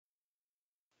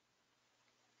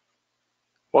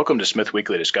Welcome to Smith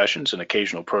Weekly Discussions, an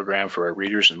occasional program for our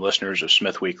readers and listeners of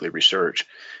Smith Weekly Research.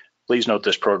 Please note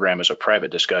this program is a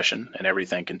private discussion, and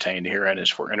everything contained herein is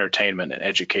for entertainment and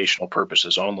educational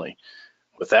purposes only.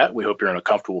 With that, we hope you're in a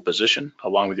comfortable position,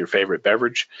 along with your favorite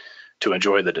beverage, to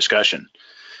enjoy the discussion.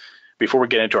 Before we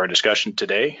get into our discussion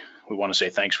today, we want to say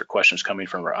thanks for questions coming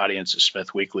from our audience at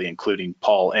Smith Weekly, including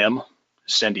Paul M.,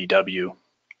 Cindy W.,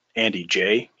 Andy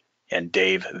J., and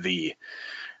Dave V.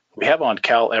 We have on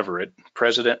Cal Everett,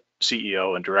 President,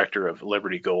 CEO, and Director of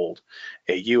Liberty Gold,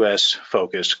 a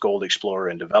U.S.-focused gold explorer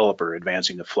and developer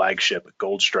advancing the flagship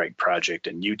Gold Strike project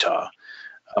in Utah,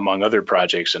 among other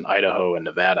projects in Idaho and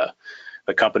Nevada.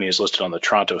 The company is listed on the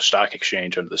Toronto Stock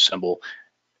Exchange under the symbol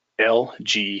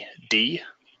LGD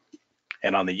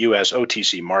and on the U.S.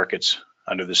 OTC markets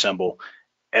under the symbol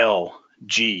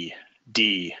LGDTF.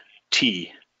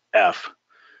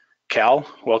 Cal,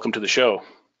 welcome to the show.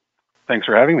 Thanks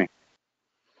for having me.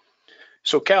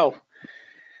 So Cal,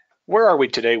 where are we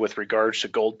today with regards to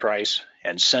gold price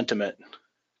and sentiment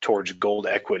towards gold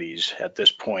equities at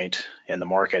this point in the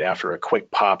market after a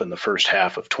quick pop in the first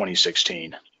half of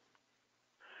 2016?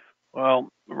 Well,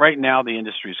 right now the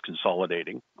industry is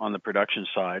consolidating on the production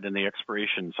side, and the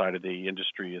exploration side of the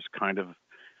industry is kind of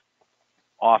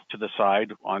off to the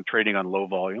side on trading on low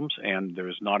volumes, and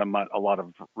there's not a lot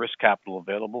of risk capital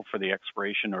available for the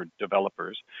exploration or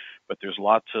developers, but there's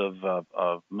lots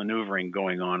of maneuvering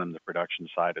going on the production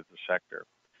side of the sector.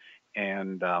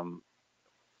 And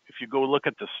if you go look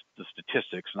at the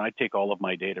statistics, and I take all of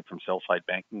my data from sell-side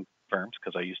banking firms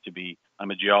because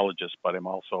I'm a geologist, but I'm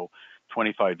also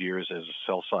 25 years as a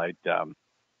sell-side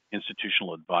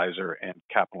institutional advisor and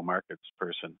capital markets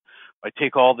person. I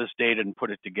take all this data and put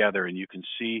it together, and you can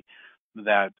see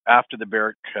that after the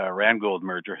Barrick Randgold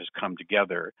merger has come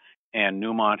together and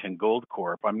Newmont and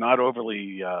Goldcorp, I'm not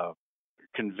overly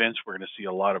convinced we're going to see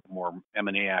a lot of more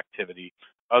M&A activity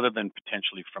other than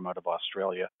potentially from out of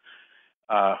Australia,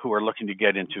 who are looking to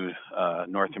get into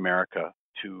North America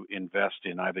to invest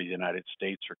in either the United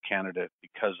States or Canada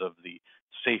because of the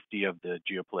safety of the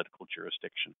geopolitical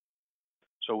jurisdiction.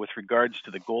 So with regards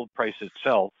to the gold price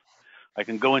itself, I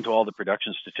can go into all the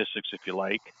production statistics if you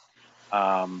like,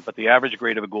 but the average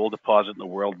grade of a gold deposit in the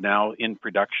world now in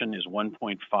production is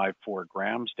 1.54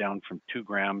 grams, down from 2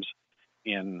 grams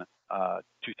in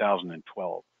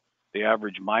 2012. The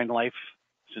average mine life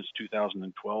since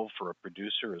 2012 for a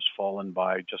producer has fallen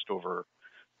by just over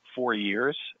 4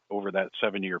 years over that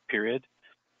 7-year period,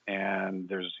 and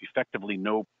there's effectively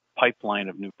no pipeline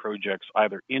of new projects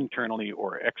either internally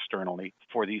or externally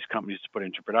for these companies to put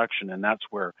into production, and that's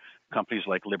where companies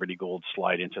like Liberty Gold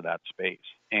slide into that space.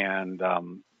 And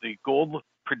the gold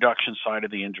production side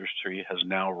of the industry has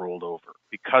now rolled over.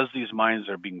 Because these mines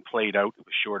are being played out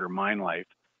with shorter mine life,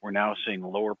 we're now seeing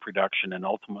lower production, and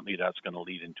ultimately that's going to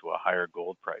lead into a higher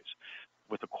gold price,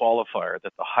 with a qualifier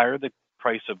that the higher the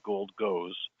price of gold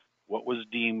goes, what was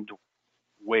deemed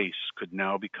waste could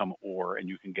now become ore, and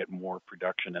you can get more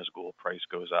production as gold price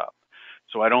goes up.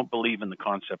 So I don't believe in the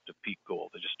concept of peak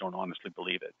gold. I just don't honestly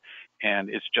believe it. And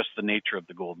it's just the nature of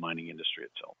the gold mining industry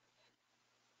itself.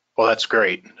 Well, that's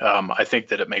great. I think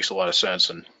that it makes a lot of sense.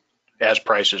 And as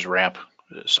prices ramp,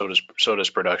 so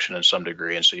does production in some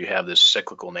degree. And so you have this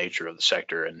cyclical nature of the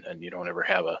sector, and you don't ever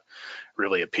have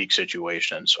really a peak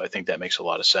situation. So I think that makes a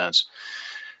lot of sense.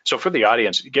 So for the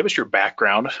audience, give us your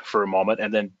background for a moment,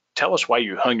 and then tell us why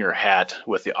you hung your hat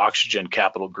with the Oxygen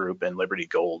Capital Group and Liberty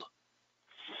Gold.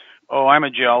 Oh, I'm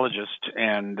a geologist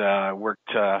and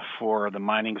worked for the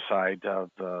mining side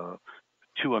of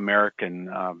 2 American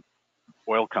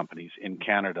oil companies in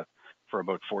Canada for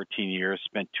about 14 years,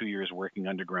 spent 2 years working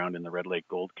underground in the Red Lake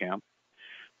Gold Camp.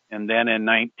 And then in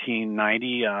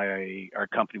 1990, our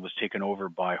company was taken over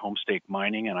by Homestake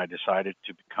Mining, and I decided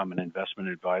to become an investment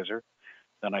advisor.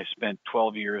 Then I spent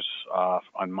 12 years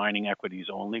on mining equities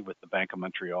only with the Bank of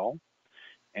Montreal,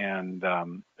 and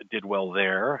did well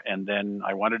there. And then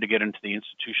I wanted to get into the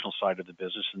institutional side of the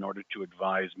business in order to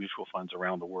advise mutual funds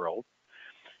around the world.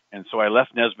 And so I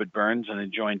left Nesbitt Burns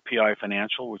and joined PI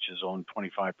Financial, which is owned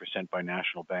 25% by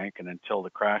National Bank. And until the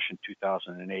crash in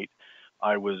 2008,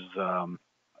 I was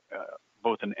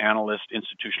both an analyst,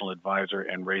 institutional advisor,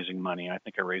 and raising money. I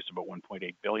think I raised about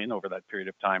 1.8 billion over that period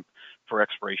of time for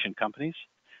exploration companies.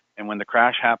 And when the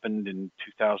crash happened in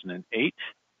 2008,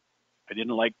 I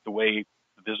didn't like the way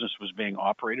the business was being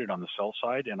operated on the sell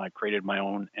side, and I created my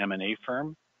own M&A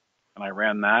firm, and I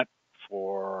ran that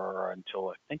for until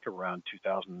I think around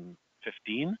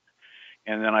 2015.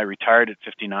 And then I retired at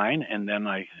 59, and then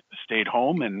I stayed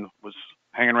home and was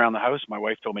hanging around the house. My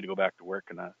wife told me to go back to work,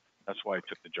 and that's why I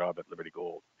took the job at Liberty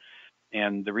Gold.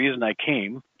 And the reason I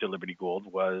came to Liberty Gold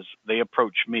was they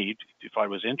approached me if I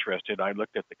was interested. I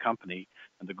looked at the company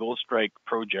and the Gold Strike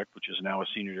project, which is now a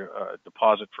senior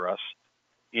deposit for us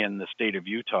in the state of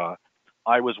Utah.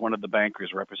 I was one of the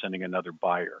bankers representing another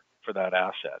buyer for that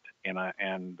asset,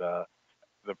 and the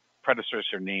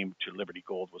predecessor name to Liberty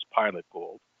Gold was Pilot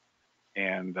Gold,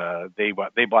 and they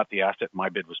bought the asset. My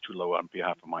bid was too low on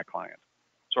behalf of my client,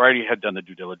 so I already had done the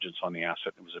due diligence on the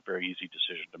asset. It was a very easy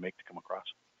decision to make to come across.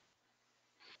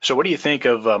 So what do you think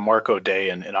of Mark O'Day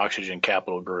and Oxygen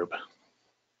Capital Group?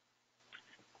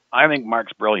 I think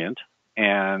Mark's brilliant,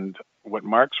 and what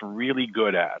Mark's really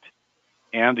good at,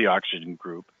 and the Oxygen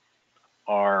Group,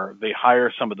 are they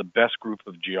hire some of the best group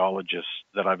of geologists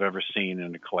that I've ever seen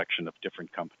in a collection of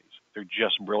different companies. They're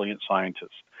just brilliant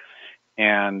scientists.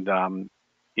 And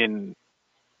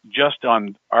just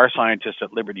on our scientists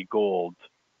at Liberty Gold,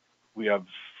 we have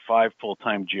 5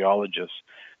 full-time geologists.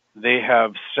 They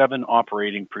have 7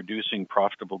 operating, producing,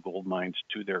 profitable gold mines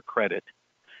to their credit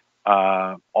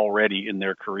already in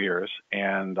their careers.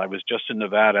 And I was just in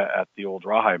Nevada at the old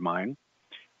Rawhide mine,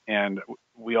 and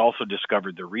we also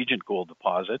discovered the Regent Gold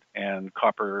deposit, and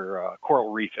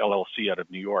Coral Reef LLC out of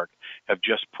New York have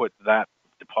just put that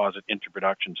deposit into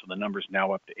production. So the number's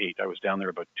now up to 8. I was down there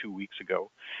about 2 weeks ago,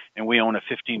 and we own a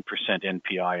 15%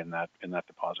 NPI in that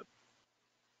deposit.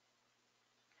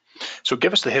 So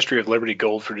give us the history of Liberty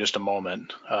Gold for just a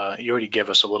moment. You already gave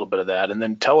us a little bit of that, and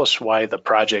then tell us why the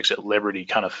projects at Liberty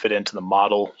kind of fit into the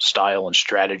model, style, and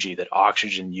strategy that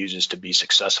Oxygen uses to be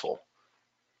successful.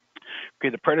 Okay,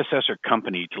 the predecessor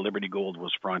company to Liberty Gold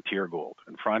was Frontier Gold,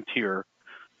 and Frontier,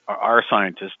 our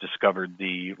scientists discovered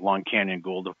the Long Canyon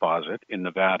gold deposit in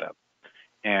Nevada,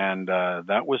 and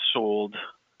that was sold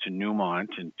to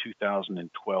Newmont in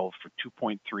 2012 for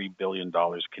 $2.3 billion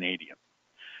Canadian.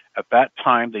 At that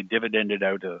time, they dividended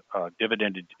out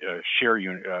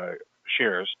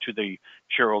shares to the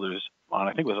shareholders on,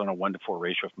 I think it was on a 1-to-4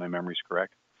 ratio, if my memory is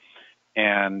correct,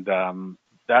 and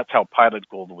that's how Pilot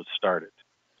Gold was started.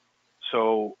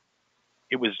 So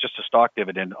it was just a stock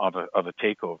dividend of a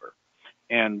takeover.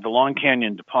 And the Long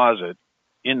Canyon deposit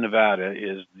in Nevada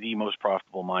is the most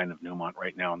profitable mine of Newmont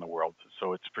right now in the world.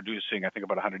 So it's producing, I think,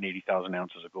 about 180,000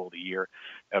 ounces of gold a year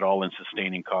at all-in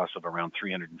sustaining costs of around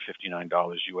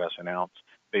 $359 US an ounce,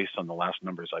 based on the last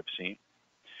numbers I've seen.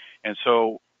 And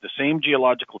so the same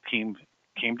geological team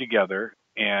came together,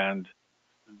 and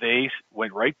they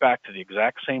went right back to the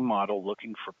exact same model,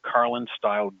 looking for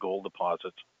Carlin-style gold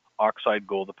deposits, oxide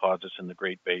gold deposits in the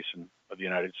Great Basin of the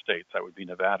United States. That would be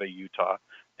Nevada, Utah,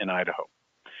 and Idaho.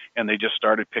 And they just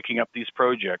started picking up these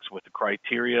projects with the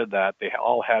criteria that they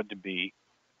all had to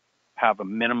have a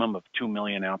minimum of 2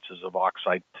 million ounces of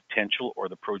oxide potential, or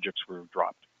the projects were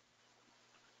dropped.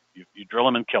 You drill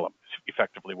them and kill them,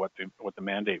 effectively what the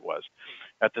mandate was.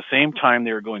 At the same time,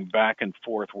 they were going back and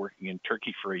forth, working in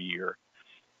Turkey for a year,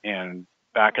 and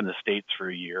back in the States for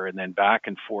a year, and then back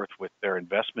and forth with their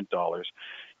investment dollars.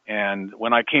 And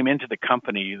when I came into the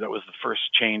company, that was the first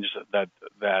change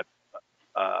that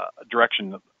direction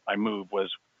that I moved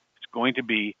was, it's going to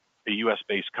be a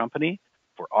U.S.-based company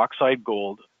for oxide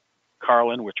gold,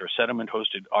 Carlin, which are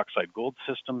sediment-hosted oxide gold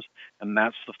systems, and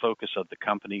that's the focus of the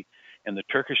company. And the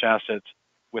Turkish assets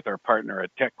with our partner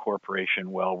at Teck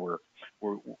Corporation, well,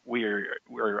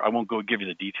 I won't go give you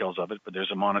the details of it, but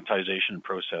there's a monetization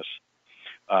process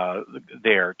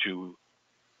there to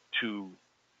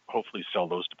hopefully sell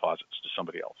those deposits to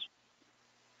somebody else.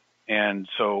 And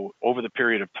so over the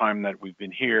period of time that we've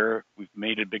been here, we've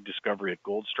made a big discovery at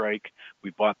Gold Strike.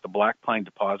 We bought the Black Pine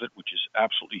deposit, which is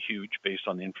absolutely huge based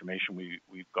on the information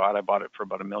we've got. I bought it for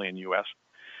about $1 million US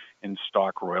in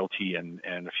stock, royalty, and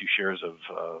a few shares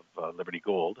of Liberty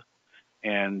Gold.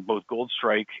 And both Gold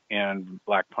Strike and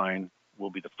Black Pine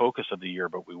will be the focus of the year,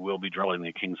 but we will be drilling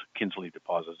the Kinsley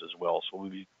deposits as well. So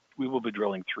we will be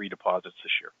drilling 3 deposits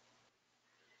this year.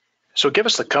 So give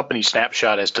us the company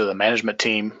snapshot as to the management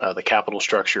team, the capital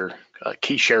structure,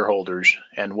 key shareholders,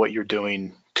 and what you're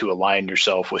doing to align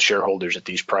yourself with shareholders at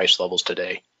these price levels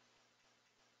today.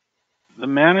 The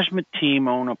management team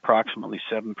own approximately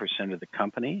 7% of the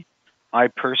company. I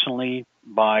personally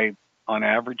buy, on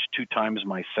average, 2 times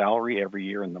my salary every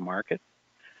year in the market.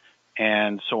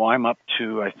 And so I'm up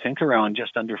to, I think, around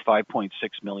just under 5.6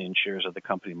 million shares of the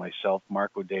company myself.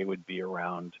 Mark O'Day would be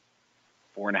around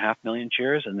 4.5 million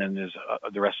shares, and then there's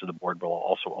the rest of the board will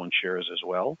also own shares as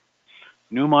well.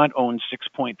 Newmont owns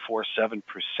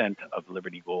 6.47% of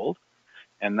Liberty Gold,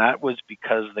 and that was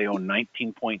because they own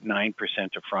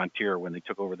 19.9% of Frontier when they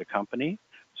took over the company.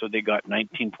 So they got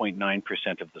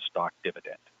 19.9% of the stock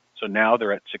dividend. So now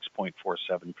they're at 6.47%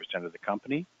 of the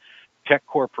company. Teck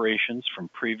Corporations, from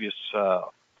previous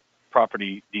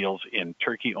property deals in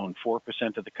Turkey own 4%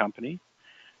 of the company.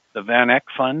 The Van Eck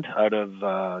Fund out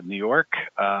of New York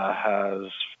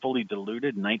has fully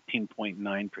diluted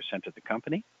 19.9% of the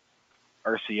company.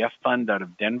 RCF Fund out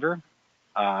of Denver,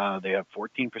 they have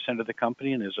 14% of the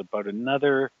company, and there's about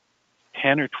another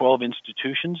 10 or 12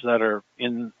 institutions that are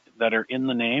in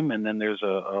the name, and then there's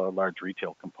a large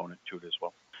retail component to it as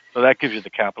well. So that gives you the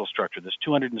capital structure. There's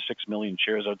 206 million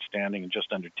shares outstanding and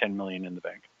just under 10 million in the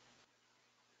bank.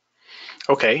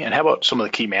 Okay, and how about some of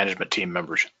the key management team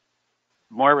members?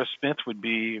 Moira Smith would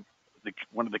be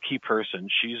one of the key persons.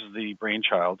 She's the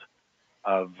brainchild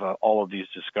of all of these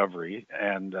discovery,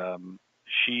 and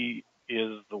she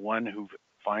is the one who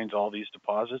finds all these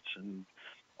deposits, and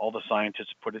all the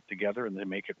scientists put it together and they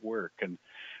make it work. And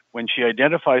when she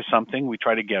identifies something, we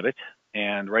try to get it.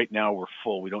 And right now we're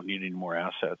full. We don't need any more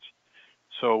assets.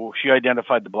 So she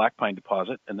identified the Black Pine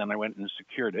deposit, and then I went and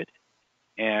secured it.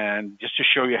 And just to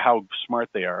show you how smart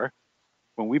they are,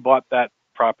 when we bought that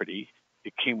property,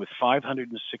 it came with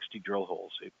 560 drill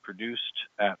holes. It produced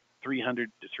at $300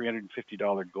 to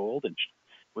 $350 gold, and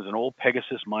was an old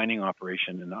Pegasus mining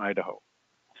operation in Idaho.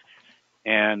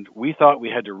 And we thought we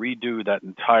had to redo that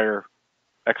entire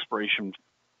exploration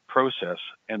process.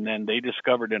 And then they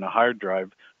discovered in a hard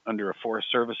drive under a Forest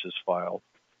Services file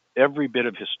every bit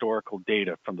of historical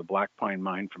data from the Black Pine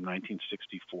mine from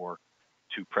 1964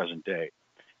 to present day.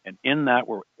 And in that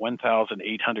were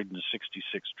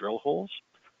 1,866 drill holes,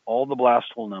 all the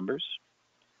blast hole numbers,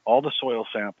 all the soil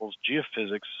samples,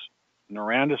 geophysics,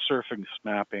 Noranda surface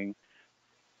mapping,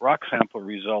 rock sample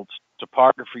results,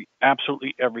 topography,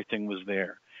 absolutely everything was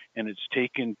there. And it's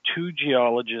taken 2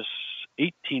 geologists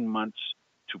 18 months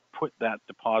to put that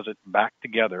deposit back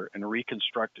together and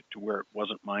reconstruct it to where it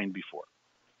wasn't mined before.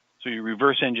 So you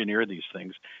reverse engineer these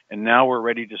things, and now we're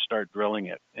ready to start drilling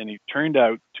it. And it turned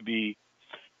out to be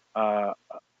a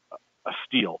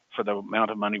steal for the amount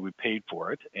of money we paid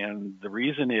for it. And the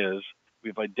reason is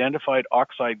we've identified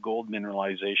oxide gold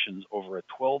mineralizations over a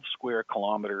 12 square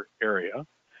kilometer area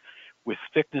with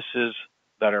thicknesses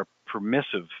that are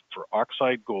permissive for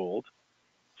oxide gold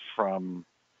from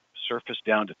surface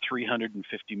down to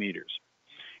 350 meters.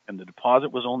 And the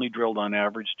deposit was only drilled on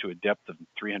average to a depth of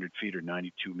 300 feet or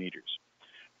 92 meters.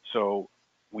 So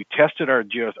we tested our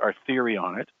theory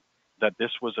on it, that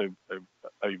this was a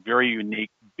very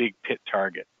unique big pit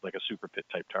target, like a super pit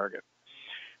type target.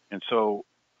 And so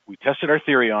we tested our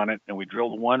theory on it, and we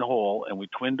drilled one hole, and we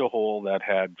twinned a hole that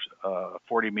had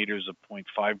 40 meters of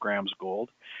 0.5 grams gold.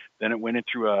 Then it went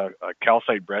into a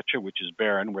calcite breccia, which is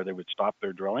barren, where they would stop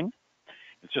their drilling.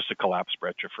 It's just a collapsed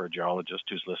breccia for a geologist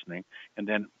who's listening. And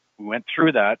then we went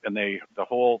through that, and the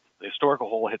historical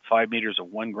hole hit 5 meters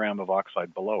of 1 gram of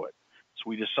oxide below it. So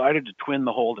we decided to twin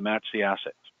the hole to match the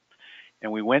assets.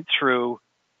 And we went through,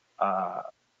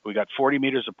 we got 40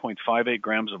 meters of 0.58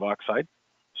 grams of oxide,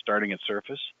 starting at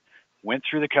surface, went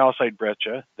through the calcite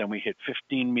breccia, then we hit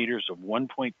 15 meters of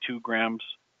 1.2 grams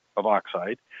of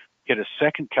oxide, hit a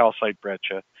second calcite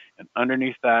breccia, and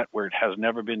underneath that, where it has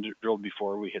never been drilled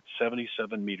before, we hit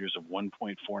 77 meters of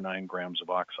 1.49 grams of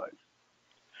oxide.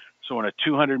 So in a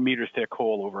 200 meter thick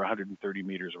hole, over 130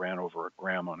 meters ran over a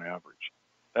gram on average.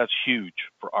 That's huge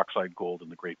for oxide gold in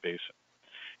the Great Basin.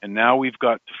 And now we've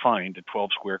got to find a 12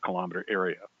 square kilometer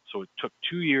area. So it took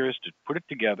 2 years to put it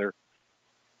together,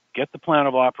 get the plan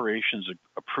of operations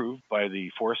approved by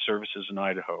the Forest Services in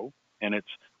Idaho. And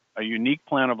it's a unique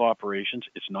plan of operations.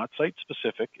 It's not site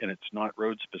specific and it's not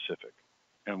road specific.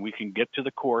 And we can get to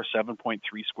the core 7.3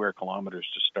 square kilometers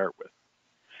to start with.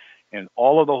 And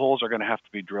all of the holes are going to have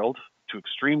to be drilled to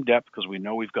extreme depth because we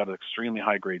know we've got an extremely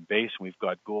high grade base and we've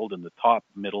got gold in the top,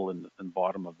 middle, and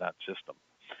bottom of that system.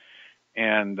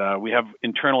 And we have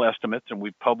internal estimates, and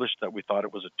we published that we thought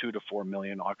it was a 2 to 4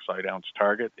 million oxide ounce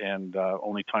target, and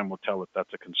only time will tell if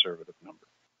that's a conservative number.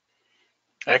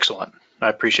 Excellent. I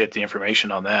appreciate the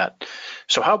information on that.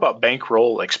 So how about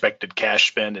bankroll, expected cash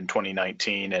spend in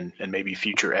 2019, and maybe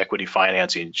future equity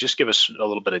financing? Just give us a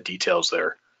little bit of details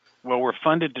there. Well, we're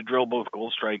funded to drill both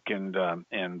Goldstrike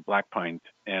and Black Pine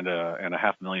and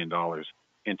 $500,000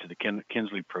 into the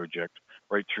Kinsley project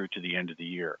right through to the end of the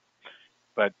year.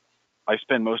 But I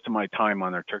spend most of my time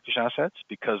on our Turkish assets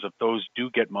because if those do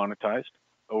get monetized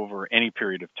over any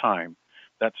period of time,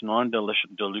 that's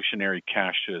non-dilutionary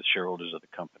cash to the shareholders of the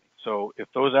company. So if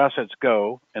those assets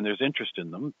go and there's interest in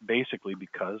them, basically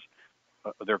because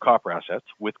they're copper assets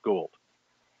with gold,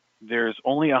 there's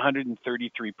only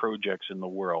 133 projects in the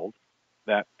world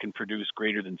that can produce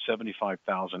greater than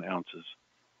 75,000 ounces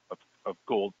of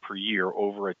gold per year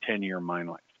over a 10-year mine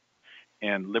life.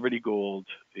 And Liberty Gold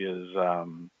is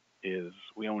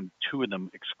we own 2 of them,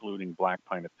 excluding Black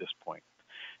Pine at this point.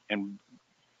 And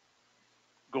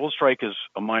Goldstrike is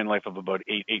a mine life of about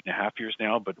 8.5 years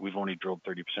now, but we've only drilled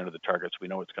 30% of the targets. We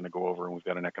know it's going to go over, and we've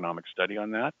got an economic study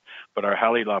on that. But our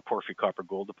Halila porphyry copper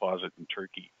gold deposit in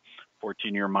Turkey,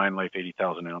 14-year mine life,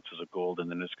 80,000 ounces of gold, and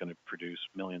then it's going to produce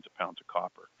millions of pounds of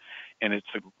copper. And it's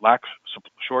the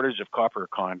shortage of copper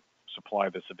supply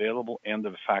that's available, and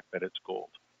the fact that it's gold.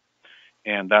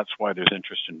 And that's why there's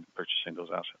interest in purchasing those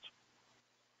assets.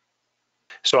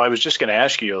 So I was just going to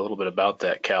ask you a little bit about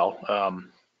that, Cal.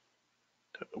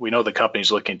 We know the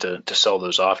company's looking to sell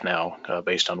those off now,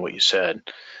 based on what you said.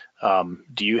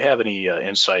 Do you have any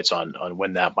insights on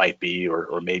when that might be,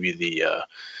 or maybe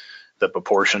the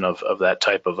proportion of that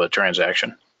type of a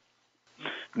transaction?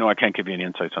 No, I can't give you any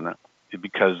insights on that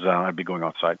because I'd be going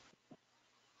offside.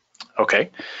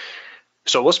 Okay.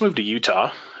 So let's move to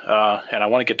Utah, and I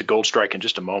want to get to Goldstrike in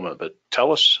just a moment, but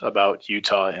tell us about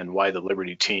Utah and why the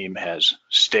Liberty team has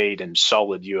stayed in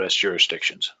solid U.S.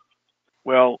 jurisdictions.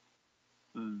 Well,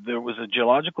 there was a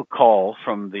geological call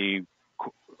from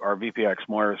our VPX,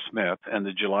 Moira Smith, and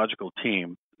the geological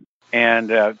team, and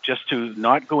just to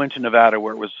not go into Nevada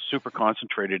where it was super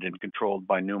concentrated and controlled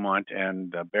by Newmont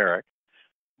and Barrick,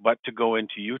 but to go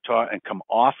into Utah and come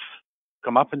up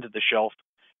into the shelf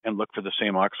and look for the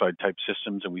same oxide type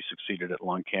systems, and we succeeded at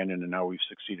Long Canyon, and now we've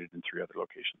succeeded in 3 other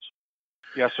locations.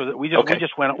 Yeah, so that we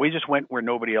just went where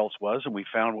nobody else was, and we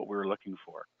found what we were looking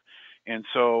for. And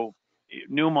so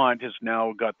Newmont has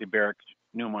now got the Barrick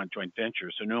Newmont joint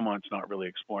venture, so Newmont's not really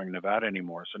exploring Nevada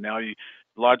anymore. So now,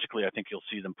 logically, I think you'll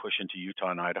see them push into Utah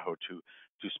and Idaho to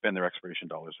spend their exploration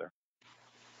dollars there.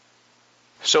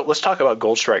 So let's talk about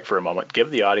Goldstrike for a moment. Give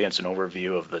the audience an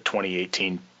overview of the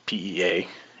 2018 PEA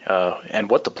and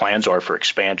what the plans are for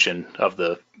expansion of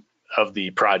the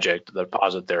project, the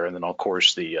deposit there, and then of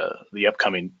course the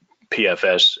upcoming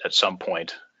PFS at some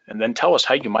point. And then tell us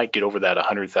how you might get over that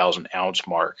 100,000 ounce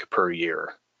mark per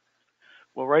year.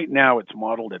 Well, right now it's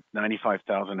modeled at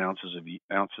 95,000 ounces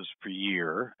per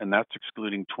year, and that's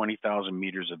excluding 20,000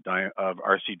 meters of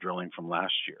RC drilling from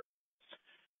last year.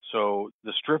 So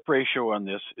the strip ratio on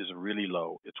this is really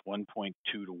low. It's 1.2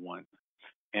 to 1,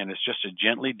 and it's just a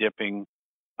gently dipping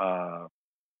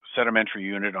sedimentary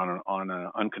unit on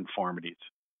unconformities,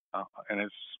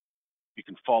 and you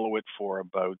can follow it for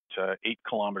about 8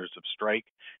 kilometers of strike,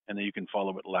 and then you can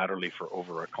follow it laterally for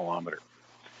over 1 kilometer.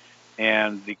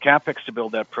 And the capex to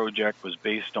build that project was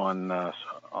based on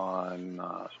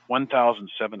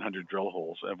 1,700 drill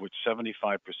holes, of which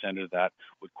 75% of that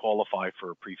would qualify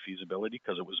for a pre-feasibility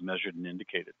because it was measured and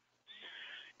indicated.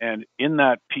 And in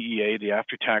that PEA, the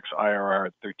after-tax IRR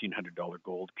at $1,300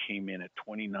 gold came in at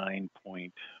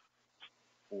 29.4%,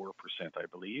 I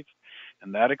believe.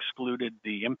 And that excluded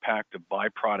the impact of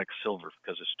byproduct silver,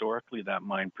 because historically that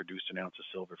mine produced an ounce of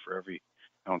silver for every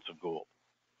ounce of gold.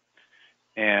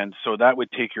 And so that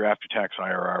would take your after-tax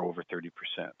IRR over 30%.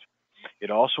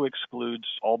 It also excludes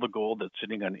all the gold that's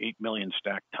sitting on 8 million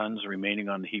stacked tons remaining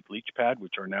on the heap leach pad,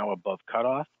 which are now above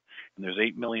cutoff. And there's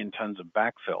 8 million tons of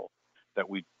backfill that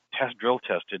we drill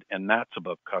tested, and that's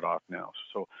above cutoff now.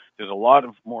 So there's a lot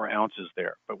of more ounces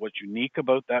there. But what's unique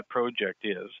about that project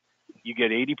is you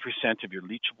get 80% of your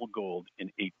leachable gold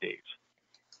in 8 days.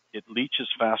 It leaches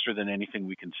faster than anything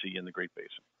we can see in the Great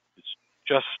Basin. It's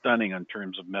just stunning in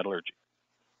terms of metallurgy.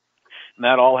 And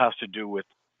that all has to do with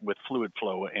fluid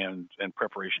flow and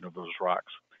preparation of those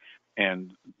rocks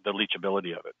and the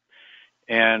leachability of it.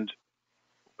 And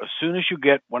as soon as you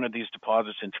get one of these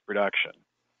deposits into production,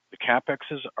 the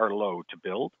capexes are low to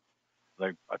build.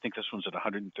 Like, I think this one's at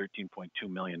 $113.2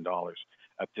 million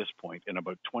at this point, and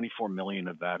about 24 million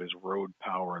of that is road,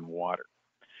 power, and water.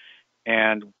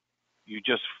 And you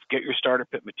just get your starter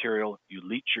pit material, you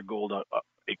leach your gold up,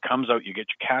 it comes out, you get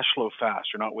your cash flow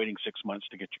fast. You're not waiting 6 months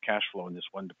to get your cash flow in this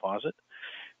one deposit.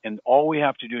 And all we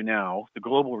have to do now, the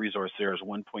global resource there is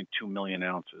 1.2 million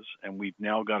ounces, and we've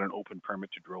now got an open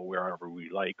permit to drill wherever we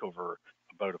like over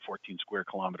about a 14 square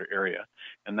kilometer area.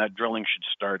 And that drilling should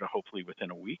start hopefully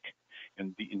within a week.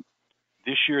 And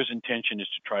this year's intention is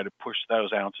to try to push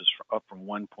those ounces up from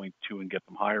 1.2 and get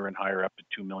them higher and higher up to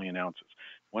 2 million ounces.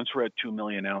 Once we're at 2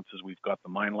 million ounces, we've got the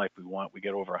mine life we want. We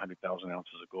get over 100,000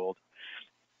 ounces of gold,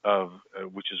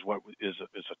 which is what it's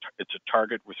a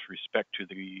target with respect to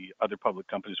the other public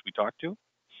companies we talk to,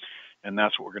 and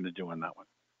that's what we're going to do on that one.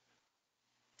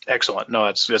 Excellent. No,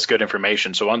 that's good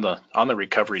information. So on the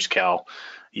recoveries, Cal,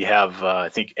 you have I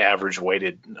think average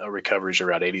weighted recoveries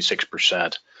around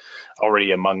 86%,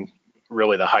 already among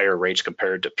really the higher rates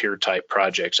compared to peer type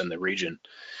projects in the region.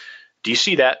 Do you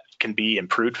see that can be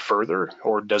improved further,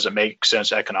 or does it make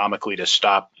sense economically to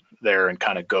stop there and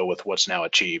kind of go with what's now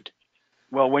achieved?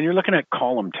 Well, when you're looking at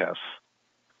column tests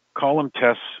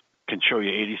can show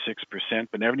you 86%,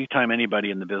 but every time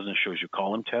anybody in the business shows you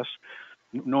column tests,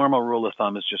 normal rule of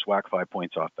thumb is just whack 5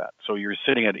 points off that. So you're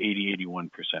sitting at 80, 81%,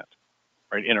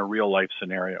 right, in a real life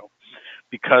scenario,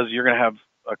 because you're going to have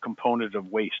a component of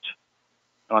waste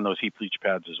on those heap leach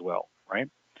pads as well, right?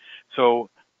 So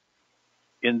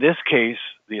in this case,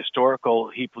 the historical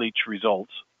heap leach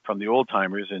results from the old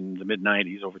timers in the mid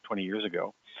 90s, over 20 years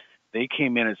ago, they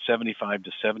came in at 75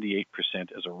 to 78%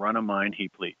 as a run-of-mine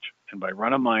heap leach. And by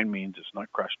run-of-mine means it's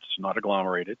not crushed, it's not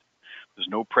agglomerated, there's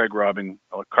no preg-robbing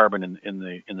carbon in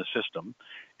the system,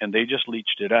 and they just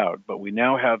leached it out. But we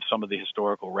now have some of the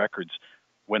historical records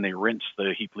when they rinse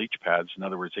the heap leach pads. In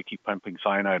other words, they keep pumping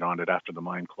cyanide on it after the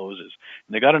mine closes.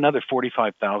 And they got another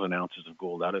 45,000 ounces of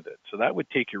gold out of it. So that would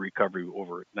take your recovery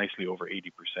nicely over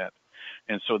 80%.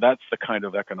 And so that's the kind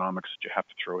of economics that you have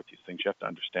to throw at these things. You have to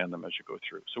understand them as you go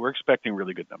through. So we're expecting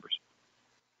really good numbers.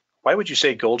 Why would you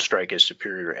say Goldstrike is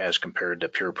superior as compared to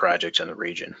pure projects in the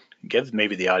region? Give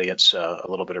maybe the audience a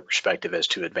little bit of perspective as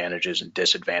to advantages and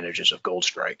disadvantages of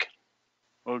Goldstrike.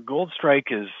 Well,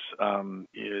 Goldstrike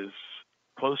is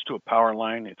close to a power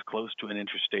line. It's close to an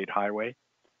interstate highway.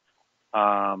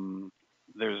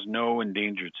 There's no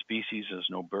endangered species. There's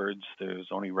no birds. There's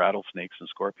only rattlesnakes and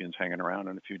scorpions hanging around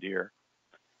and a few deer.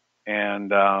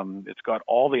 And it's got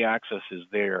all the accesses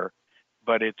there,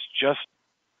 but it's just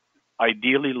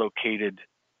ideally located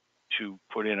to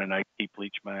put in a nice heap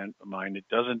leach mine. It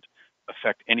doesn't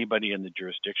affect anybody in the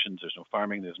jurisdictions. There's no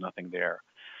farming. There's nothing there.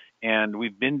 And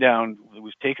we've been down.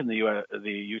 We've taken the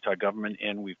Utah government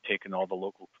in. We've taken all the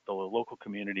local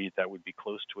community that would be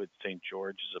close to it. St.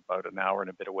 George is about an hour and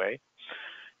a bit away,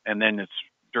 and then it's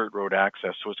dirt road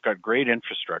access. So it's got great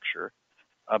infrastructure.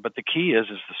 But the key is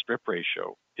the strip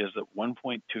ratio is at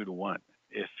 1.2 to 1.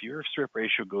 If your strip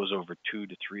ratio goes over 2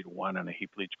 to 3 to 1 on a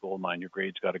heap leach gold mine, your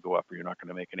grade's got to go up or you're not going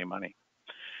to make any money.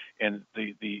 And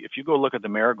if you go look at the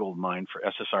Marigold mine for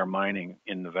SSR Mining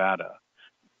in Nevada,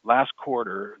 last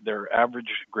quarter, their average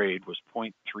grade was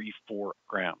 0.34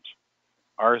 grams.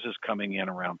 Ours is coming in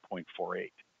around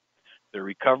 0.48. Their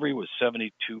recovery was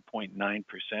 72.9%.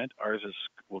 Ours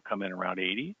will come in around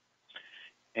 80.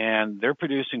 And they're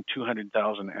producing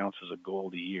 200,000 ounces of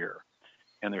gold a year.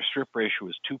 And their strip ratio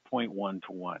is 2.1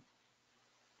 to 1.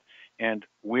 And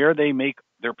where they make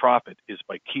their profit is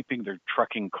by keeping their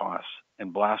trucking costs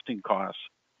and blasting costs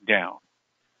down.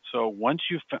 So once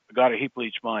you've got a heap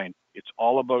leach mine, it's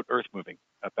all about earth moving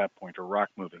at that point, or rock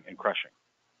moving and crushing.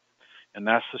 And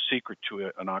that's the secret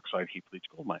to an oxide heap leach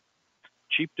gold mine.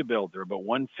 Cheap to build. They're about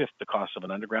 1/5 the cost of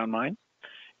an underground mine.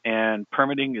 And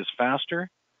permitting is faster.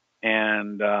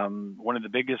 And one of the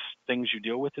biggest things you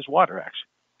deal with is water, actually.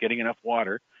 Getting enough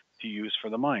water to use for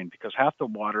the mine, because half the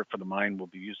water for the mine will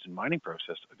be used in mining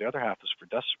process. The other half is for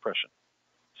dust suppression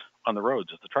on the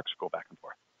roads as the trucks go back and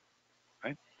forth,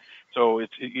 right? So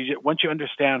once you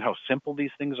understand how simple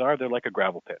these things are, they're like a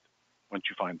gravel pit once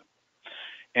you find them.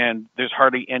 And there's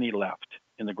hardly any left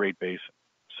in the Great Basin.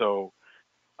 So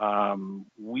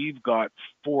we've got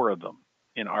 4 of them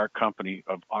in our company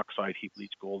of oxide heap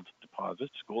leach gold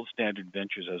deposits. Gold Standard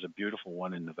Ventures has a beautiful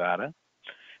one in Nevada.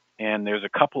 And there's a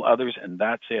couple others, and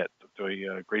that's it.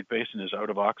 The Great Basin is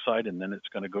out of oxide, and then it's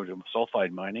going to go to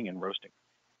sulfide mining and roasting.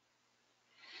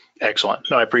 Excellent.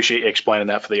 No, I appreciate you explaining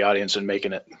that for the audience and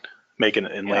making it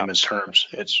in layman's terms.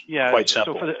 It's quite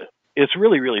simple. So it's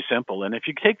really, really simple. And if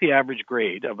you take the average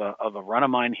grade of a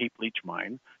run-of-mine heap leach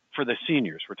mine for the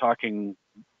seniors, we're talking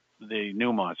the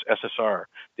Newmonts, SSR,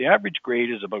 the average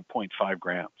grade is about 0.5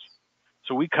 grams.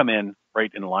 So we come in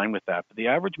right in line with that. But the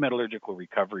average metallurgical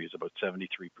recovery is about 73%.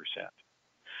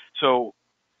 So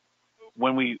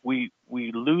when we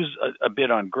lose a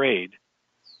bit on grade,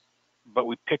 but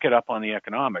we pick it up on the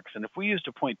economics. And if we used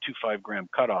a 0.25 gram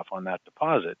cutoff on that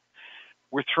deposit,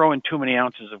 we're throwing too many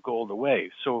ounces of gold away.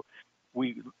 So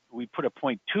we put a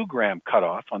 0.2 gram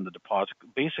cutoff on the deposit,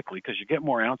 basically because you get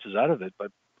more ounces out of it,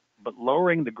 but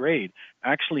lowering the grade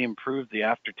actually improved the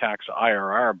after-tax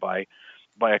IRR by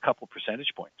a couple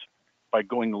percentage points by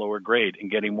going lower grade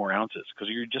and getting more ounces, because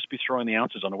you'd just be throwing the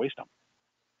ounces on a waste dump.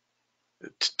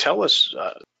 Tell us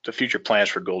the future plans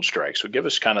for Goldstrike. So give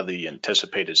us kind of the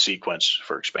anticipated sequence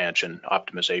for expansion,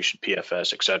 optimization,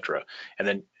 PFS, et cetera,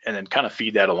 and then kind of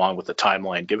feed that along with the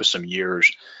timeline. Give us some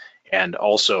years, and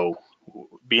also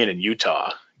being in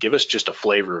Utah, give us just a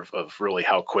flavor of really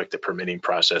how quick the permitting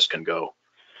process can go.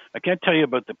 I can't tell you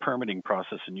about the permitting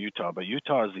process in Utah, but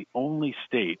Utah is the only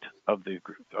state of the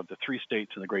 3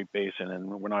 states in the Great Basin, and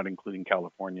we're not including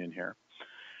California in here,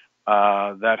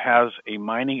 that has a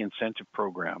mining incentive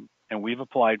program, and we've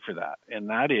applied for that. And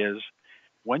that is,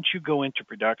 once you go into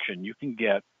production, you can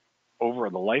get, over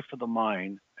the life of the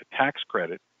mine, a tax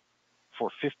credit for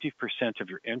 50%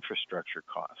 of your infrastructure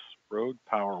costs, road,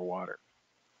 power, water,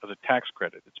 as a tax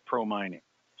credit. It's pro-mining.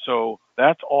 So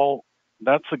that's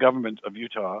the government of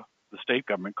Utah, the state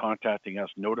government, contacting us,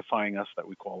 notifying us that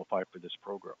we qualify for this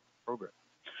program.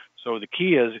 So the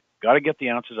key is, got to get the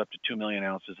ounces up to 2 million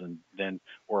ounces, and then,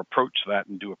 or approach that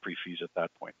and do a pre-feas at that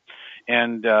point.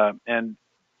 And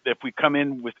if we come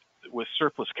in with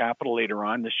surplus capital later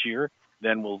on this year,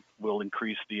 then we'll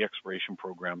increase the exploration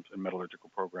programs and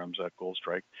metallurgical programs at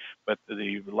Goldstrike. But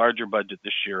the larger budget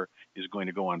this year is going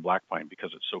to go on Black Pine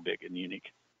because it's so big and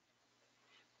unique.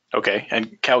 Okay,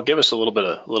 and Cal, give us a little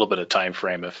bit of time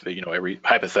frame. If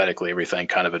hypothetically everything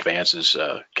kind of advances,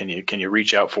 can you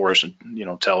reach out for us and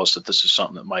tell us that this is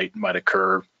something that might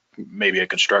occur, maybe a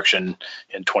construction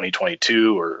in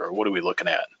 2022, or what are we looking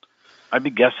at? I'd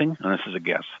be guessing, and this is a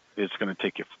guess. It's going to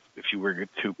take you, if you were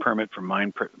to permit for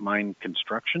mine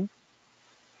construction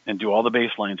and do all the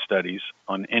baseline studies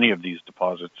on any of these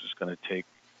deposits, it's going to take.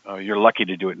 You're lucky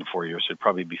to do it in 4 years. It'd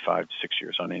probably be 5 to 6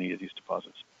 years on any of these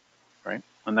deposits. Right?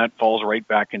 And that falls right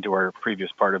back into our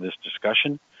previous part of this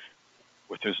discussion.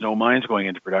 If there's no mines going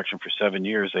into production for 7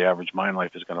 years, the average mine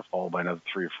life is going to fall by another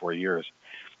 3 or 4 years.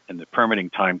 And the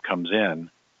permitting time comes in.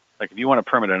 Like if you want to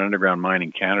permit an underground mine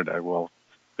in Canada, well,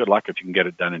 good luck if you can get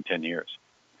it done in 10 years.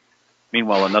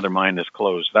 Meanwhile, another mine is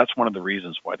closed. That's one of the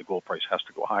reasons why the gold price has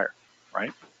to go higher,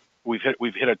 right? We've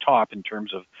hit a top in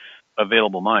terms of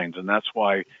available mines, and that's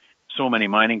why so many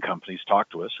mining companies talk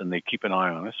to us, and they keep an eye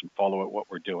on us and follow what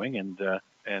we're doing, and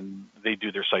they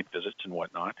do their site visits and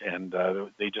whatnot, and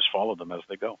they just follow them as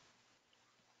they go.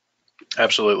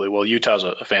 Absolutely. Well, Utah's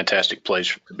a fantastic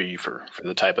place to be for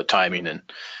the type of timing, and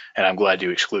I'm glad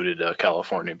you excluded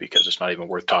California, because it's not even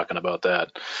worth talking about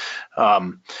that.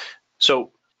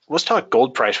 So let's talk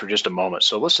gold price for just a moment.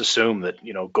 So let's assume that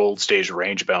gold stays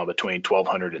range bound between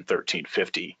 1,200 and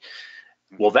 1,350.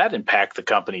 Will that impact the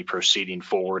company proceeding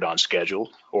forward on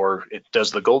schedule, or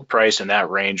does the gold price in that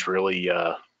range really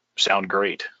sound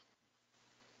great?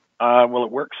 Well,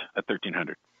 it works at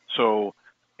 1,300. So,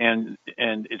 and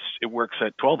it works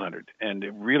at 1,200, and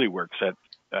it really works at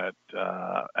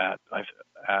 1,400.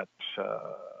 At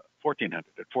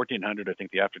 1,400, I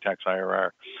think the after-tax IRR,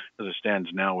 as it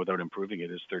stands now, without improving it,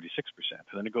 is 36%.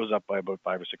 And then it goes up by about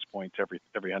 5 or 6 points every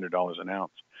 $100 an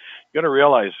ounce. You got to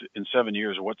realize, in 7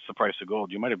 years, what's the price of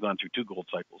gold? You might have gone through 2 gold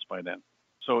cycles by then.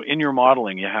 So in your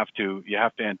modeling, you have to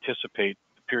anticipate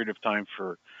the period of time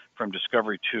from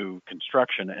discovery to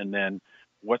construction, and then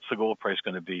what's the gold price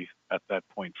going to be at that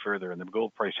point further? And the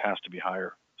gold price has to be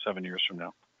higher 7 years from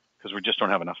now, because we just don't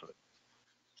have enough of it.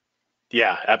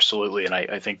 Yeah, absolutely. And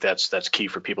I think that's key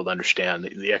for people to understand.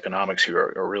 The economics here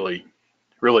are really,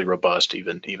 really robust,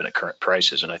 even at current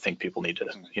prices. And I think people need to,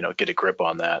 get a grip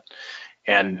on that.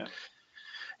 And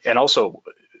also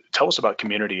tell us about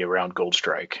community around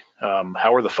Goldstrike.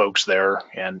 How are the folks there,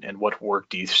 and what work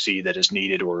do you see that is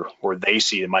needed, or they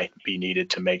see it might be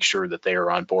needed to make sure that they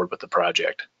are on board with the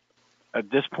project? At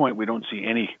this point, we don't see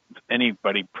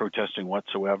anybody protesting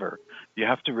whatsoever. You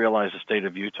have to realize the state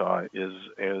of Utah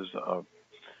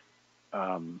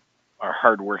are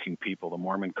hardworking people. The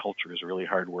Mormon culture is really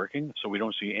hardworking, so we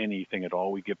don't see anything at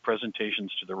all. We give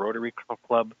presentations to the Rotary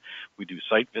Club. We do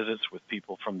site visits with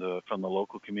people from the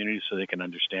local community so they can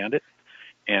understand it,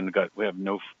 and we have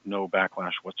no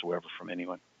backlash whatsoever from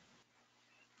anyone.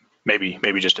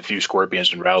 Maybe just a few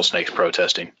scorpions and rattlesnakes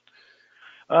protesting.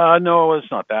 No,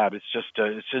 it's not that. It's just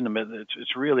it's in the middle.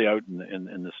 It's really out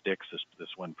in the sticks. This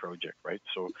one project, right?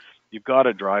 So you've got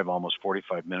to drive almost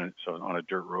 45 minutes on a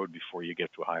dirt road before you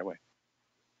get to a highway.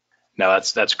 No,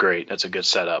 that's great. That's a good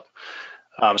setup.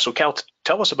 So Cal,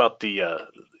 tell us about you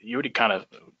already kind of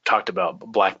talked about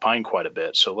Black Pine quite a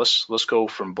bit. So let's go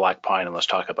from Black Pine and let's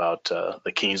talk about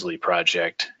the Kingsley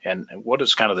project, and what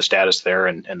is kind of the status there,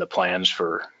 and the plans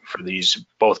for these,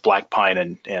 both Black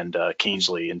Pine and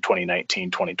Kingsley, in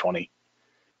 2019, 2020.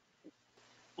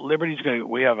 Liberty's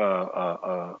we have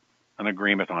an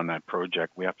agreement on that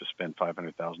project. We have to spend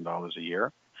 $500,000 a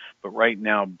year, but right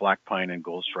now Black Pine and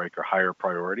Goldstrike are higher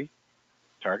priority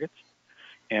targets.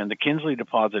 And the Kingsley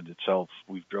deposit itself,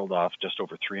 we've drilled off just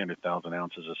over 300,000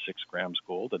 ounces of 6 grams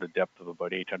gold at a depth of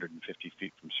about 850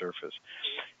 feet from surface.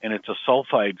 And it's a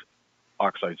sulfide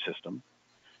oxide system,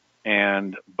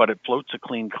 but it floats a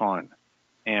clean con,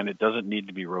 and it doesn't need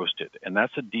to be roasted. And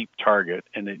that's a deep target.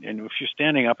 And if you're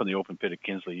standing up in the open pit at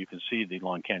Kingsley, you can see the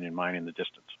Long Canyon mine in the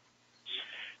distance.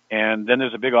 And then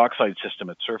there's a big oxide system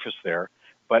at surface there.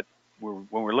 But when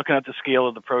we're looking at the scale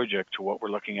of the project to what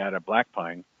we're looking at Black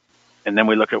Pine, and then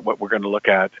we look at what we're going to look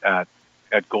at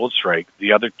Goldstrike,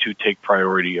 the other two take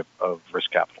priority of risk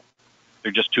capital.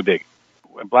 They're just too big.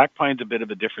 Black Pine's a bit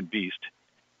of a different beast.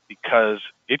 because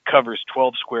it covers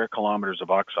 12 square kilometers of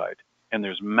oxide, and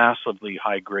there's massively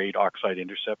high-grade oxide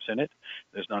intercepts in it.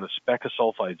 There's not a speck of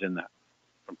sulfides in that,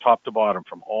 from top to bottom,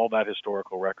 from all that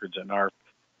historical records in our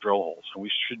drill holes. And we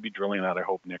should be drilling that, I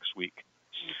hope, next week.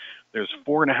 There's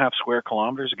 4.5 square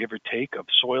kilometers, give or take, of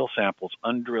soil samples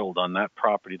undrilled on that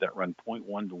property that run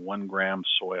 0.1 to 1 gram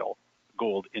soil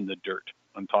gold in the dirt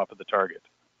on top of the target.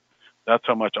 That's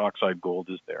how much oxide gold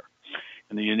is there.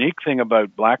 And the unique thing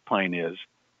about Black Pine is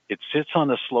it sits on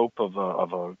the slope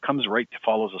comes right,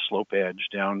 follows a slope edge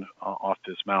down off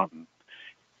this mountain.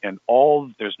 And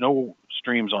there's no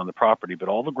streams on the property, but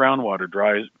all the groundwater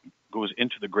goes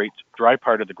into the dry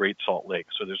part of the Great Salt Lake.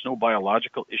 So there's no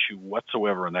biological issue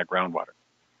whatsoever in that groundwater,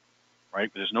 right?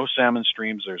 There's no salmon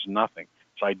streams, there's nothing.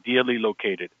 It's ideally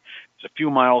located. It's a few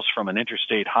miles from an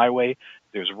interstate highway.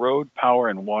 There's road, power,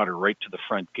 and water right to the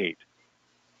front gate,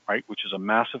 right? Which is a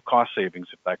massive cost savings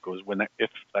if that goes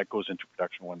into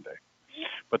production one day.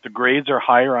 But the grades are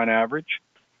higher on average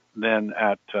than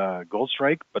at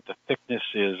Goldstrike, but the thickness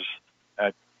is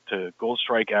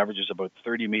Goldstrike averages about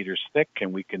 30 meters thick,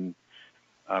 and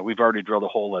we've already drilled a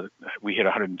hole we hit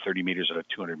 130 meters at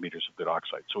 200 meters of good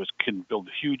oxide. So it can build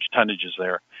huge tonnages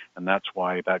there, and that's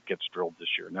why that gets drilled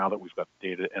this year, now that we've got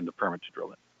the data and the permit to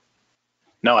drill it.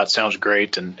 No, that sounds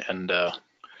great. And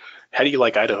how do you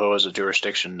like Idaho as a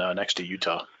jurisdiction next to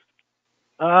Utah?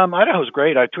 Idaho's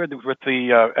great. I toured with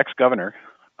the ex-governor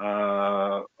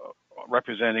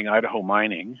representing Idaho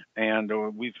mining, and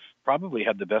we've probably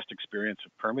had the best experience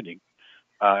of permitting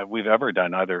we've ever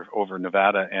done, either over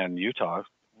Nevada and Utah,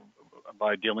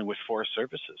 by dealing with Forest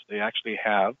Services. They actually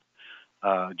have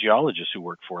geologists who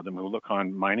work for them who look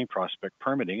on mining prospect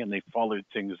permitting, and they follow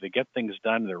things. They get things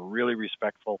done. They're really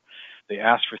respectful. They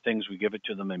ask for things. We give it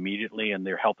to them immediately, and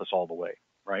they help us all the way,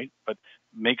 right? But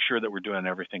make sure that we're doing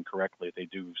everything correctly. They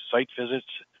do site visits,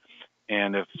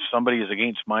 and if somebody is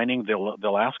against mining,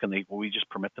 they'll ask, and we just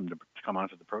permit them to come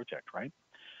onto the project, right?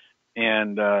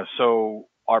 And so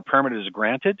our permit is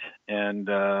granted, and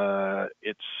we're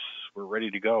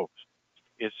ready to go.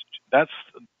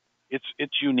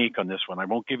 It's unique on this one. I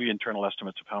won't give you internal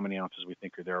estimates of how many ounces we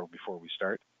think are there before we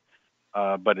start,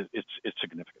 but it's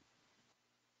significant.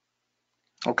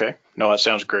 Okay. No, that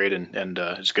sounds great. And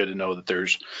it's good to know that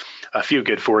there's a few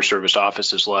good Forest Service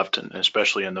offices left, and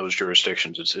especially in those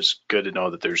jurisdictions. It's good to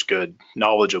know that there's good,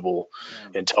 knowledgeable,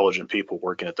 intelligent people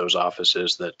working at those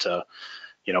offices that,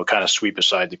 kind of sweep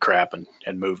aside the crap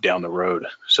and move down the road.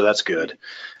 So that's good.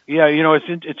 Yeah.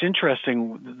 It's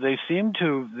interesting.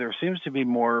 There seems to be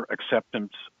more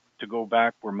acceptance to go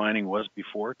back where mining was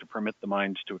before, to permit the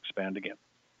mines to expand again,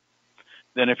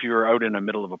 than if you were out in the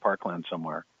middle of a parkland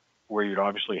somewhere, where you'd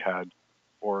obviously had,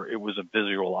 or it was a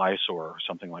visual eyesore or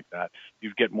something like that.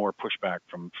 You'd get more pushback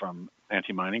from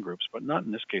anti-mining groups, but not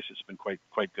in this case. It's been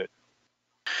quite good.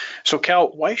 So Cal,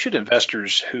 why should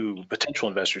potential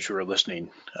investors who are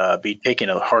listening, be taking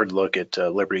a hard look at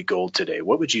Liberty Gold today?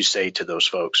 What would you say to those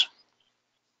folks?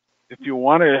 If you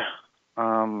want to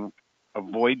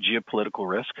avoid geopolitical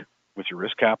risk with your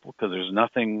risk capital, because there's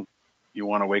nothing you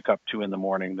want to wake up to in the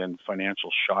morning than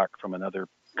financial shock from another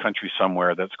country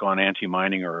somewhere that's gone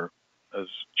anti-mining or has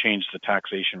changed the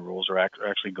taxation rules or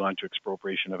actually gone to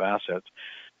expropriation of assets.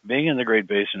 Being in the Great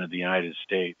Basin of the United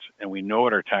States, and we know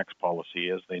what our tax policy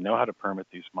is, they know how to permit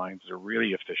these mines, they're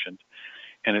really efficient,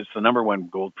 and it's the #1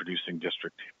 gold producing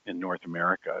district in North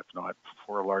America, if not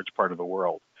for a large part of the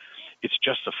world. It's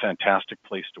just a fantastic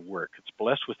place to work. It's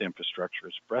blessed with infrastructure,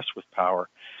 it's blessed with power,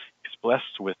 it's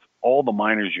blessed with all the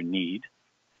miners you need,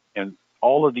 and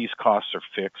all of these costs are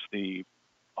fixed. The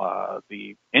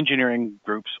engineering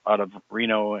groups out of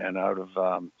Reno and out of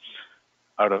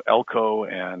Elko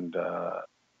and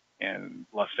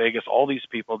Las Vegas, all these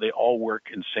people, they all work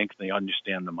in sync. They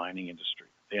understand the mining industry.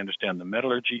 They understand the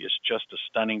metallurgy. It's just a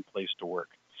stunning place to work.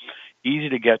 Easy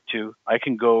to get to. I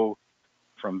can go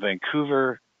from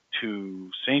Vancouver to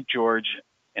St. George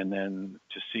and then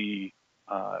to see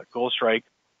Goldstrike,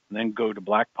 and then go to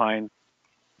Black Pine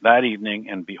that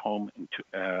evening and be home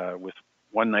with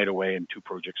one night away and 2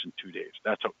 projects in 2 days.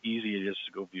 That's how easy it is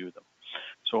to go view them.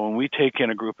 So when we take in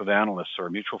a group of analysts or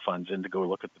mutual funds in to go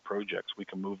look at the projects, we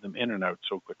can move them in and out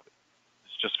so quickly.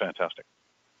 It's just fantastic.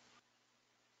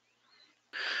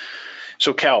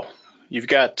 So Cal, you've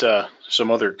got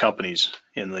some other companies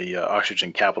in the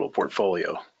Oxygen Capital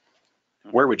portfolio.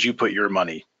 Where would you put your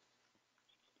money?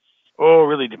 Oh, it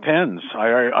really depends.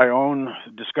 I own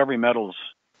Discovery Metals,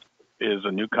 is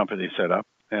a new company set up,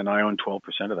 and I own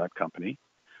 12% of that company.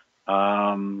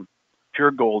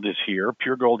 Pure Gold is here.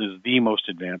 Pure Gold is the most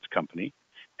advanced company,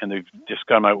 and they've just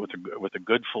come out with a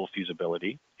good full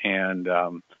feasibility. And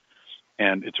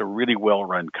and it's a really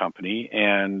well-run company.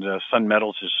 And Sun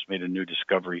Metals has made a new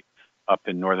discovery up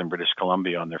in northern British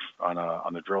Columbia on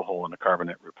the drill hole in a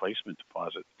carbonate replacement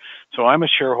deposit. So I'm a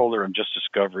shareholder of Just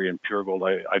Discovery and Pure Gold.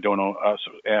 I don't know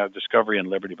Discovery and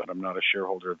Liberty, but I'm not a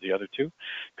shareholder of the other two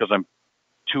because I'm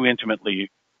too intimately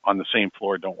on the same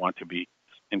floor. Don't want to be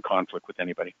in conflict with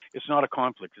anybody. It's not a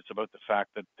conflict. It's about the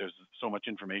fact that there's so much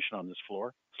information on this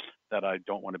floor that I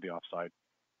don't want to be offside.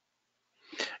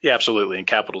 Yeah, absolutely. And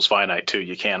capital's finite too.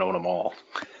 You can't own them all.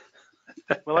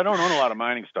 Well, I don't own a lot of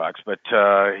mining stocks, but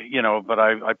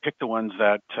I pick the ones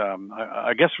that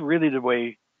I guess really the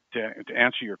way to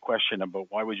answer your question about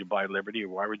why would you buy Liberty or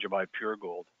why would you buy Pure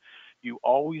Gold, you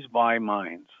always buy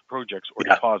mines, projects, or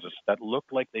deposits that look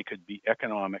like they could be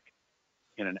economic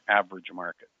in an average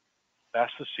market.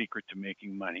 That's the secret to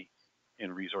making money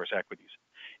in resource equities.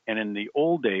 And in the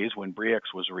old days when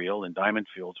Bre-X was real and Diamond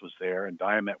Fields was there and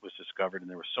Diamet was discovered and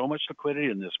there was so much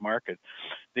liquidity in this market,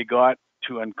 they got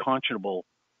to unconscionable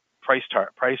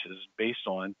prices based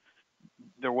on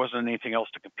there wasn't anything else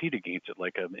to compete against it,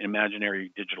 like an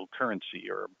imaginary digital currency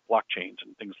or blockchains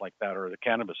and things like that, or the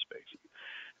cannabis space.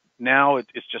 Now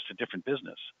it's just a different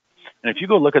business. And if you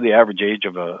go look at the average age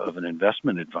of an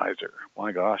investment advisor,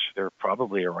 my gosh, they're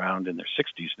probably around in their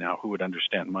 60s now who would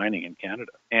understand mining in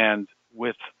Canada. And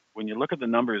when you look at the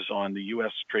numbers on the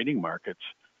U.S. trading markets,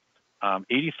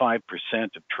 85%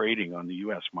 of trading on the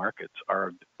U.S. markets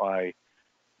are by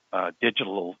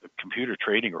digital computer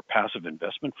trading or passive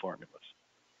investment formulas.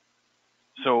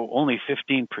 So only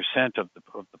 15% of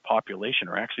the population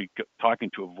are actually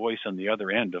talking to a voice on the other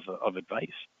end of advice.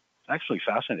 It's actually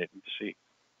fascinating to see.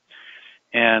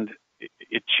 And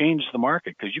it changed the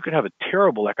market because you could have a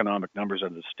terrible economic numbers out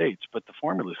of the States, but the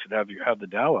formulas could have the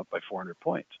Dow up by 400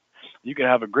 points. You could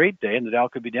have a great day and the Dow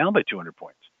could be down by 200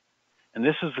 points. And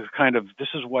this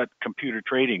is what computer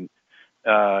trading,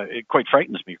 it quite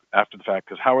frightens me after the fact,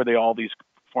 because how are all these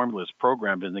formulas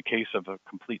programmed in the case of a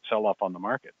complete sell-off on the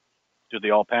market? Do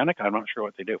they all panic? I'm not sure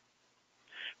what they do.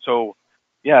 So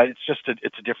yeah, it's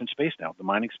a different space now. The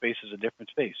mining space is a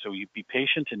different space. So you be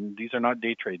patient, and these are not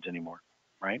day trades anymore,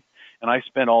 right? And I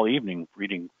spent all evening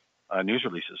reading news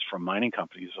releases from mining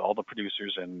companies, all the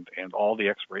producers and all the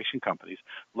exploration companies,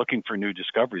 looking for new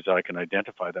discoveries that I can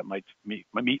identify that might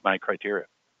meet my criteria.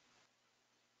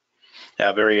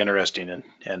 Yeah, very interesting.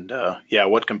 And yeah,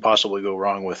 what can possibly go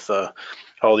wrong with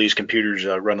all these computers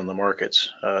running the markets?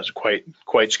 It's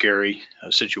quite scary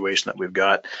situation that we've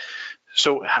got.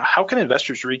 So how can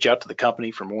investors reach out to the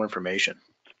company for more information?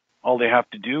 All they have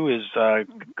to do is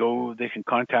they can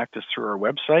contact us through our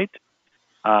website,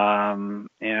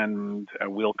 and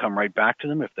we'll come right back to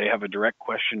them. If they have a direct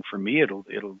question for me,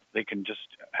 they can just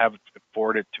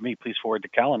forward it to me. Please forward to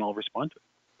Cal and I'll respond to it.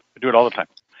 I do it all the time.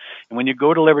 And when you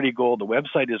go to Liberty Gold, the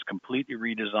website is completely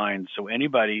redesigned. So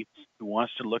anybody who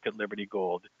wants to look at Liberty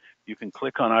Gold, you can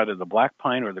click on either the Black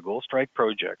Pine or the Gold Strike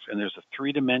projects, and there's a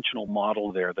three-dimensional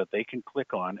model there that they can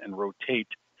click on and rotate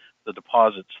the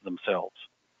deposits themselves.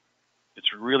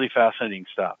 It's really fascinating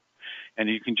stuff. And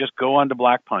you can just go onto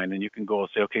Black Pine and you can go and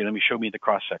say, okay, let me show me the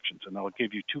cross sections. And I'll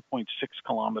give you 2.6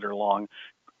 kilometer long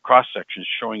cross sections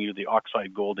showing you the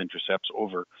oxide gold intercepts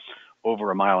over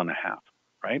a mile and a half,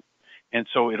 right? And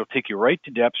so it'll take you right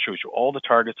to depth, shows you all the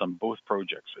targets on both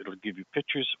projects. It'll give you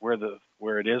pictures where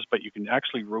it is, but you can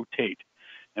actually rotate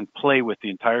and play with the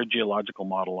entire geological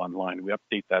model online. We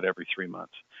update that every 3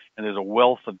 months. And there's a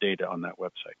wealth of data on that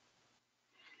website.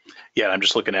 Yeah, I'm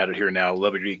just looking at it here now,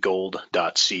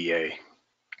 libertygold.ca.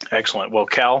 Excellent. Well,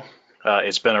 Cal,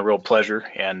 it's been a real pleasure,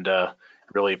 and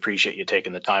really appreciate you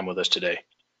taking the time with us today.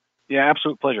 Yeah,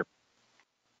 absolute pleasure.